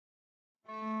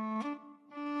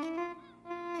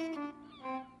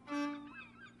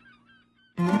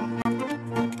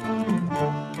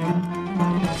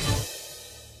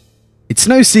It's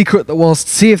no secret that whilst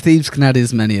Sea of Thieves can add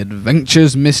as many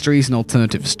adventures, mysteries and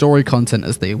alternative story content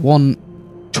as they want,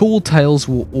 tall tales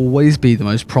will always be the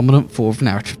most prominent form of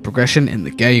narrative progression in the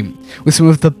game, with some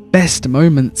of the best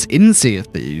moments in Sea of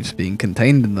Thieves being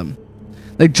contained in them.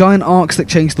 They're giant arcs that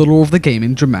change the lore of the game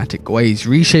in dramatic ways,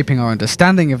 reshaping our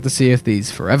understanding of the Sea of Thieves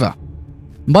forever.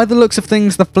 By the looks of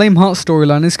things, the Flameheart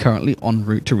storyline is currently en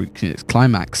route to reaching its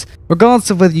climax. Regardless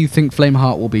of whether you think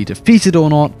Flameheart will be defeated or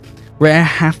not, Rare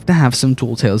have to have some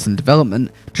tall tales in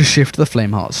development to shift the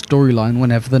Flameheart storyline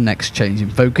whenever the next change in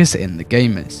focus in the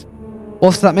game is.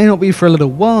 Whilst that may not be for a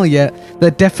little while yet, they're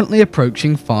definitely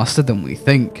approaching faster than we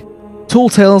think. Tall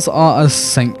tales are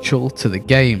essential to the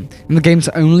game, and the game's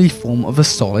only form of a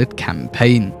solid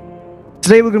campaign.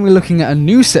 Today we're going to be looking at a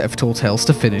new set of tall tales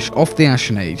to finish off the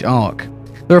Ashen Age arc.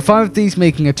 There are 5 of these,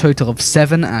 making a total of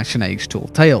 7 Ashen Age tall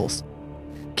tales.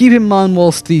 Keep in mind,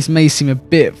 whilst these may seem a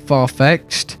bit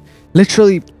far-fetched,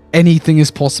 literally anything is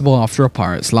possible after a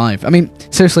pirate's life. I mean,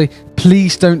 seriously,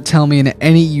 please don't tell me in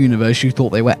any universe you thought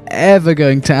they were ever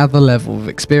going to add the level of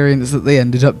experience that they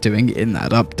ended up doing in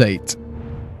that update.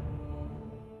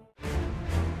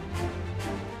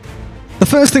 The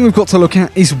first thing we've got to look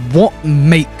at is what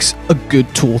makes a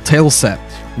good tall tale set.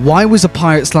 Why was A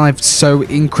Pirate's Life so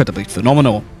incredibly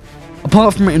phenomenal?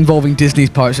 Apart from it involving Disney's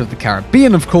Pirates of the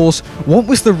Caribbean, of course, what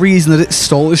was the reason that it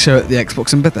stole the show at the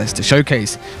Xbox and Bethesda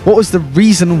showcase? What was the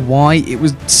reason why it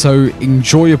was so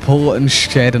enjoyable and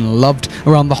shared and loved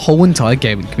around the whole entire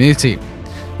gaming community?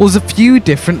 Well, there's a few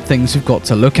different things we've got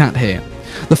to look at here.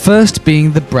 The first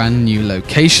being the brand new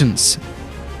locations.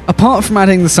 Apart from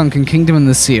adding the Sunken Kingdom and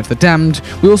the Sea of the Damned,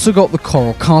 we also got the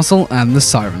Coral Castle and the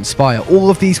Siren Spire. All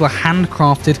of these were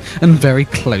handcrafted and very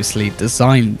closely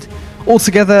designed.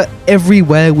 Altogether,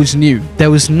 everywhere was new.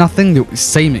 There was nothing that was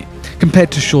samey,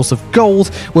 compared to Shores of Gold,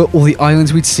 where all the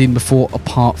islands we'd seen before,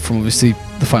 apart from obviously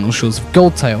the final Shores of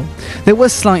Goldtail. There were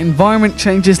slight environment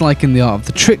changes like in the Art of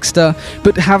the Trickster,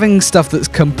 but having stuff that's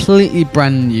completely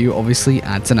brand new obviously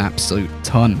adds an absolute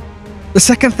ton. The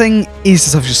second thing is,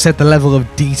 as I've just said, the level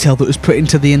of detail that was put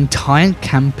into the entire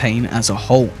campaign as a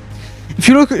whole. If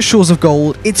you look at Shores of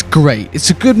Gold, it's great. It's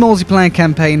a good multiplayer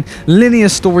campaign, linear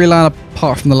storyline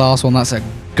apart from the last one, that's a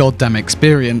goddamn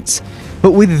experience.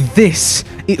 But with this,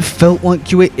 it felt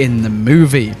like you were in the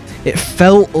movie. It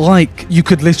felt like you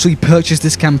could literally purchase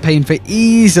this campaign for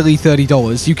easily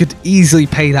 $30. You could easily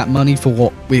pay that money for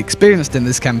what we experienced in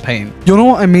this campaign. You'll know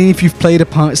what I mean if you've played A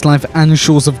Pirate's Life and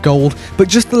Shores of Gold, but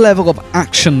just the level of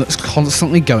action that's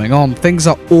constantly going on. Things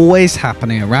are always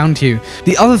happening around you.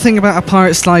 The other thing about A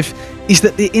Pirate's Life is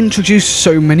that they introduce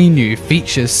so many new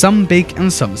features, some big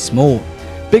and some small.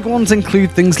 Big ones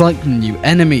include things like new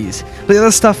enemies, but the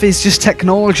other stuff is just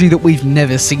technology that we've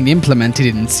never seen implemented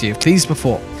in Sea of Thieves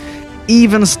before.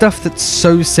 Even stuff that's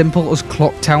so simple as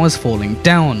clock towers falling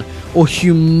down, or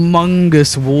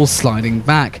humongous walls sliding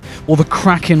back, or the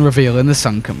Kraken reveal in the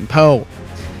Sunken Pearl.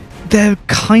 They're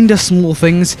kinda small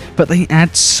things, but they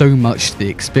add so much to the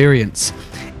experience.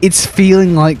 It's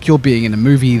feeling like you're being in a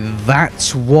movie.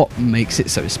 That's what makes it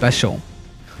so special.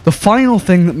 The final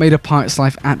thing that made A Pirate's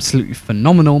Life absolutely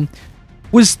phenomenal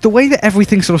was the way that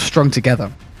everything sort of strung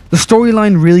together. The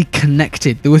storyline really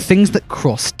connected. There were things that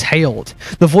cross-tailed.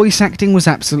 The voice acting was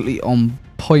absolutely on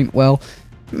point. Well,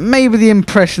 maybe the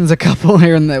impressions a couple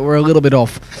here and there were a little bit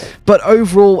off, but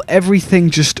overall everything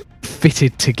just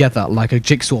fitted together like a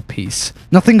jigsaw piece.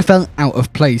 Nothing felt out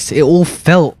of place. It all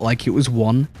felt like it was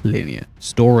one linear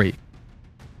story.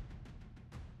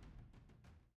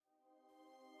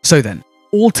 So then,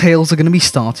 all tales are going to be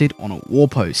started on a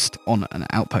warpost, on an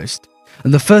outpost.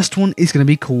 And the first one is going to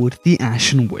be called The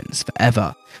Ashen Winds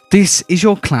Forever. This is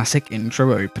your classic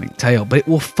intro opening tale, but it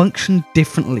will function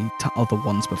differently to other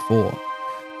ones before.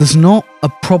 There's not a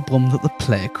problem that the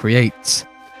player creates.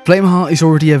 Flameheart is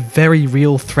already a very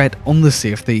real threat on the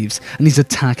Sea of Thieves, and he's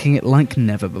attacking it like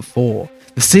never before.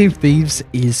 The Sea of Thieves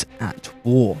is at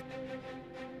war.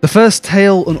 The first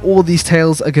tale and all these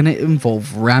tales are going to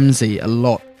involve Ramsey a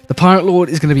lot. The Pirate Lord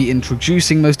is going to be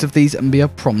introducing most of these and be a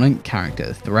prominent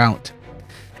character throughout.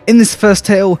 In this first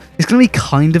tale, it's going to be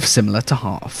kind of similar to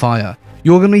Heart of Fire.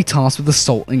 You're going to be tasked with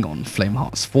assaulting on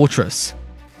Flameheart's fortress.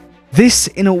 This,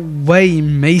 in a way,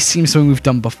 may seem something we've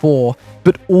done before,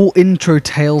 but all intro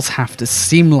tales have to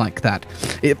seem like that.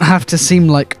 It have to seem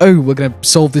like, oh, we're going to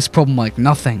solve this problem like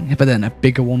nothing, but then a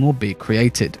bigger one will be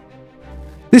created.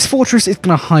 This fortress is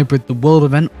going to hybrid the world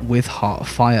event with Heart of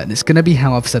Fire, and it's going to be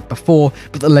how I've said before,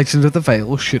 but the Legend of the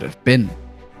Veil should have been.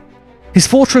 His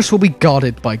fortress will be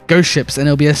guarded by ghost ships, and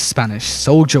it'll be a Spanish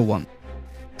soldier one.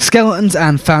 Skeletons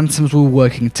and phantoms will be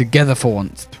working together for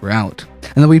once throughout,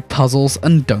 and there'll be puzzles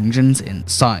and dungeons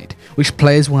inside. which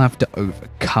players will have to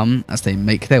overcome as they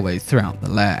make their way throughout the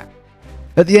lair.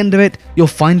 At the end of it, you'll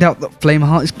find out that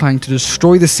Flameheart is planning to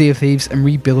destroy the Sea of Thieves and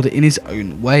rebuild it in his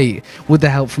own way, with the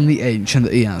help from the ancient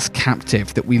that he has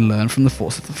captive that we learn from the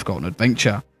Force of the Forgotten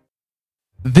Adventure.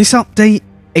 This update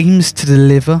aims to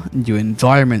deliver new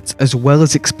environments as well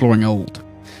as exploring old,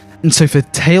 and so for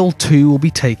Tale 2 will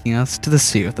be taking us to the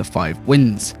Sea of the Five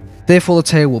Winds, therefore the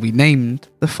tale will be named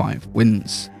The Five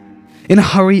Winds. In a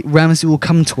hurry, Ramsey will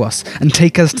come to us and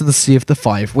take us to the Sea of the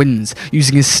Five Winds,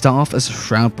 using his staff as a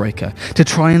shroudbreaker to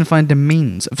try and find a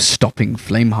means of stopping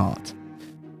Flameheart.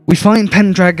 We find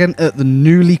Pendragon at the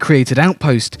newly created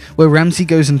outpost, where Ramsey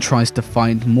goes and tries to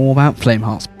find more about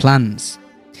Flameheart's plans.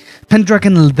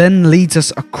 Pendragon then leads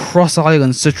us across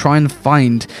islands to try and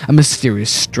find a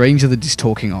mysterious stranger that he's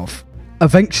talking of,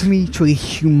 eventually to a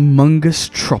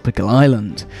humongous tropical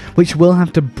island, which we'll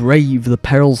have to brave the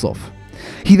perils of.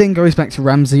 He then goes back to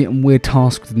Ramsey and we're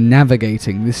tasked with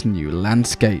navigating this new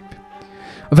landscape.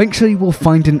 Eventually we'll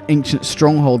find an ancient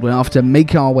stronghold where after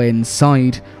making our way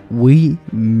inside, we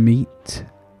meet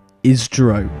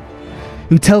Isdro,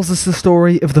 who tells us the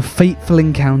story of the fateful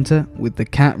encounter with the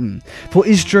captain. For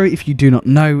Isdro, if you do not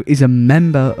know, is a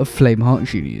member of Flameheart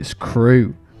Jr.'s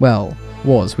crew. Well,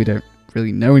 was, we don't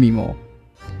really know anymore.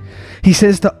 He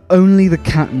says that only the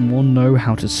captain will know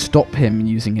how to stop him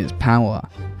using his power.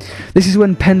 This is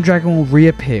when Pendragon will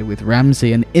reappear with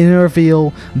Ramsey, and in a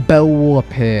reveal, Belle will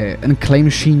appear and claim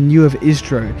she knew of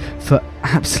Isdro for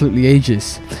absolutely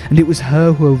ages, and it was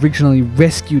her who originally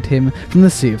rescued him from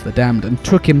the Sea of the Damned and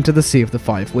took him to the Sea of the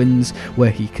Five Winds,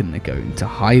 where he can go into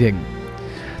hiding.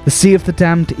 The Sea of the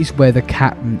Damned is where the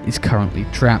captain is currently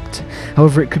trapped.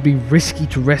 However, it could be risky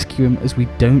to rescue him as we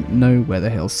don't know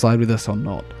whether he'll side with us or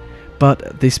not. But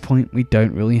at this point we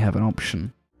don't really have an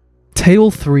option. Tale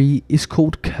 3 is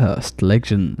called Cursed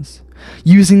Legends.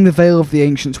 Using the Veil of the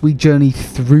Ancients we journey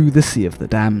through the Sea of the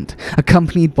Damned,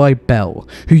 accompanied by Belle,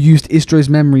 who used Isdro's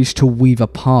memories to weave a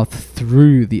path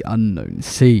through the unknown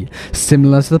sea,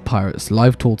 similar to the pirates'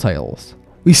 live tall tales.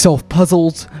 We solve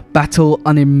puzzles, battle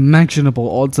unimaginable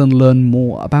odds and learn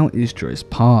more about Isdro's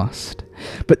past.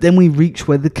 But then we reach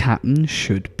where the captain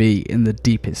should be, in the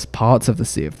deepest parts of the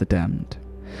Sea of the Damned.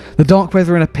 The Dark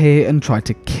Brethren appear and try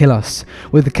to kill us,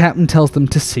 where the captain tells them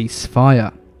to cease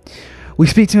fire. We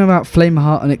speak to him about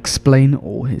Flameheart and explain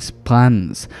all his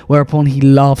plans, whereupon he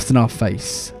laughs in our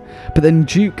face. But then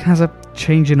Duke has a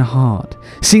change in heart.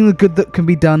 Seeing the good that can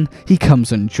be done, he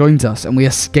comes and joins us, and we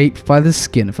escape by the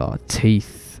skin of our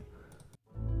teeth.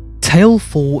 Tale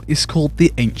 4 is called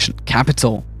The Ancient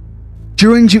Capital.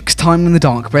 During Duke's time in the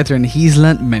Dark Brethren, he's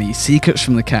learnt many secrets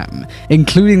from the captain,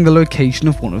 including the location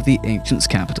of one of the Ancient's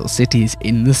capital cities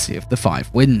in the Sea of the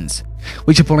Five Winds,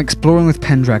 which upon exploring with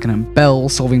Pendragon and Belle,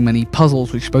 solving many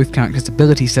puzzles which both characters'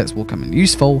 ability sets will come in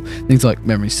useful, things like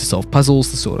memories to solve puzzles,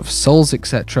 the Sword of Souls,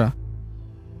 etc.,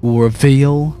 will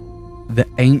reveal the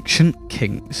Ancient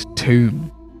King's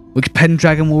tomb, which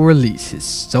Pendragon will release his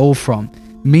soul from,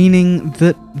 meaning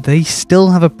that they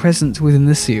still have a presence within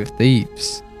the Sea of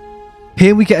Thieves.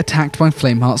 Here we get attacked by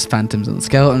Flameheart's phantoms and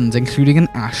skeletons, including an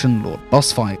Ashen Lord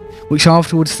boss fight, which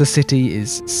afterwards the city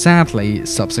is sadly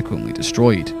subsequently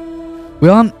destroyed. We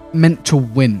aren't meant to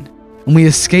win, and we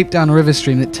escape down a river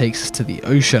stream that takes us to the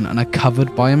ocean and are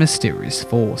covered by a mysterious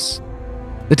force.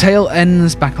 The tale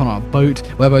ends back on our boat,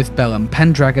 where both Belle and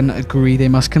Pendragon agree they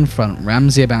must confront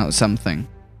Ramsey about something.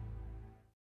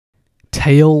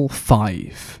 Tale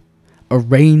 5: A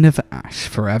Reign of Ash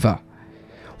Forever.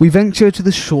 We venture to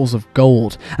the shores of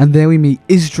Gold, and there we meet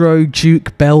Isdro,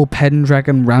 Duke, Belle,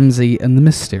 Pendragon, Ramsey, and the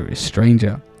mysterious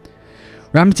stranger.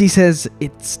 Ramsey says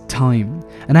it's time,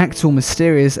 and acts all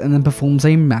mysterious, and then performs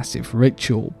a massive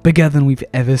ritual, bigger than we've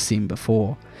ever seen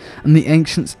before, and the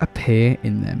ancients appear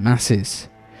in their masses,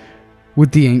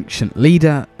 with the ancient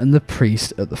leader and the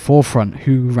priest at the forefront,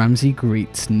 who Ramsey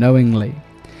greets knowingly.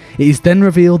 It is then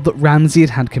revealed that Ramsey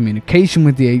had communication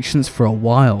with the ancients for a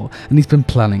while, and he's been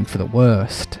planning for the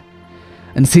worst.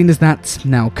 And seeing as that's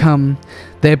now come,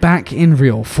 they're back in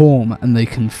real form and they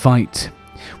can fight,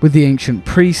 with the ancient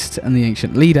priest and the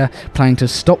ancient leader planning to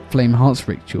stop Flameheart's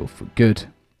ritual for good.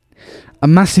 A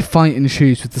massive fight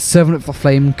ensues, with the Servant of the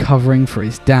Flame covering for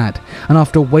his dad, and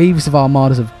after waves of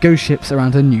armadas of ghost ships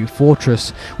around a new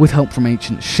fortress, with help from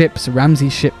ancient ships,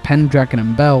 Ramsey's ship, Pendragon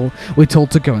and Belle, we're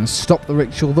told to go and stop the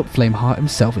ritual that Flameheart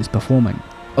himself is performing.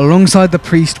 Alongside the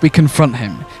priest, we confront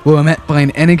him, where we're met by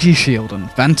an energy shield and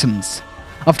phantoms.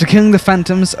 After killing the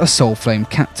phantoms, a Soul Flame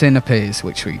captain appears,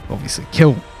 which we obviously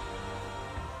kill.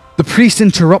 The priest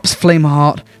interrupts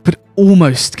Flameheart, but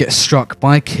almost gets struck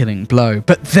by a killing blow.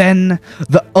 But then,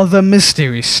 the other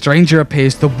mysterious stranger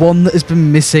appears, the one that has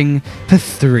been missing for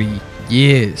 3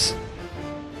 years.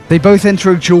 They both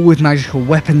enter a duel with magical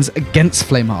weapons against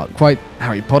Flameheart, quite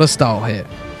Harry Potter style here.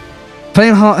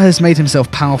 Flameheart has made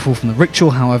himself powerful from the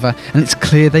ritual, however, and it's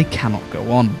clear they cannot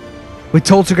go on. We're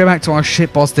told to go back to our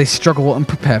ship whilst they struggle and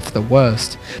prepare for the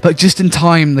worst, but just in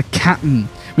time the captain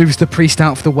moves the priest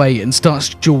out of the way and starts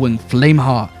dueling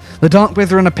Flameheart. The Dark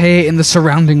Brethren appear in the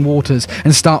surrounding waters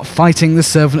and start fighting the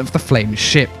Servant of the Flames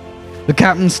ship. The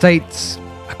captain states,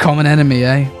 "A common enemy,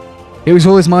 eh? It was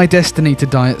always my destiny to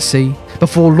die at sea,"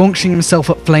 before launching himself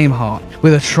at Flameheart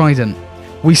with a trident.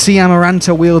 We see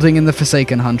Amaranta wielding in the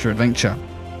Forsaken Hunter adventure.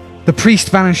 The priest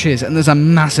vanishes and there's a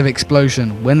massive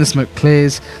explosion. When the smoke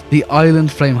clears, the island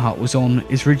Flameheart was on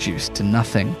is reduced to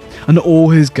nothing, and all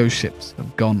his ghost ships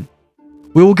have gone.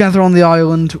 We all gather on the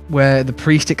island where the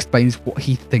priest explains what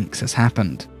he thinks has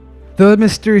happened. The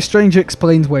mysterious stranger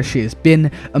explains where she has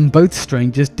been, and both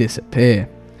strangers disappear.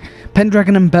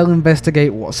 Pendragon and Bell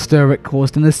investigate what stir it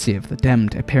caused in the Sea of the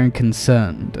Damned, appearing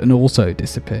concerned, and also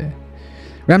disappear.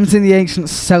 Ramsay and the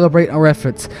Ancients celebrate our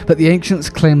efforts, but the Ancients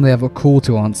claim they have a call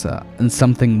to answer, and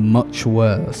something much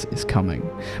worse is coming.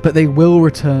 But they will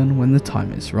return when the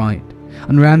time is right,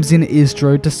 and Ramsay and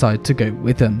Isdro decide to go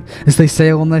with them, as they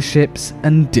sail on their ships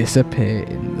and disappear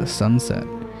in the sunset.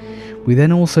 We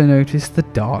then also notice the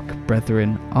Dark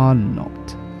Brethren are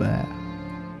not there.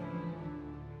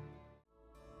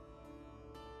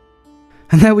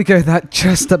 And there we go, that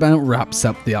just about wraps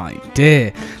up the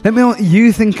idea. Let me know what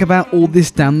you think about all this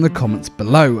down in the comments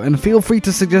below, and feel free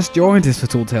to suggest your ideas for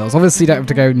Tall Tales. Obviously you don't have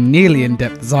to go nearly in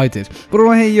depth as I did, but I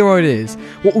want to hear your ideas.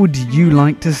 What would you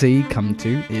like to see come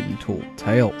to in Tall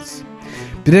Tales?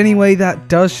 But anyway, that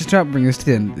does just about bring us to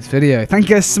the end of this video. Thank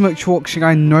you guys so much for watching.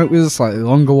 I know it was a slightly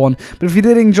longer one, but if you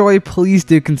did enjoy, please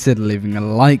do consider leaving a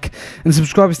like and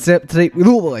subscribe to stay up to date with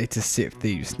all the latest Sea of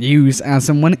Thieves news as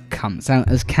and when it comes out,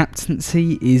 as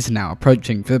captaincy is now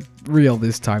approaching, for real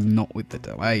this time, not with the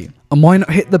delay. And why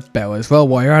not hit the bell as well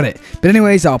while you're at it? But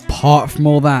anyways, apart from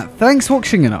all that, thanks for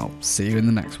watching and I'll see you in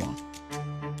the next one.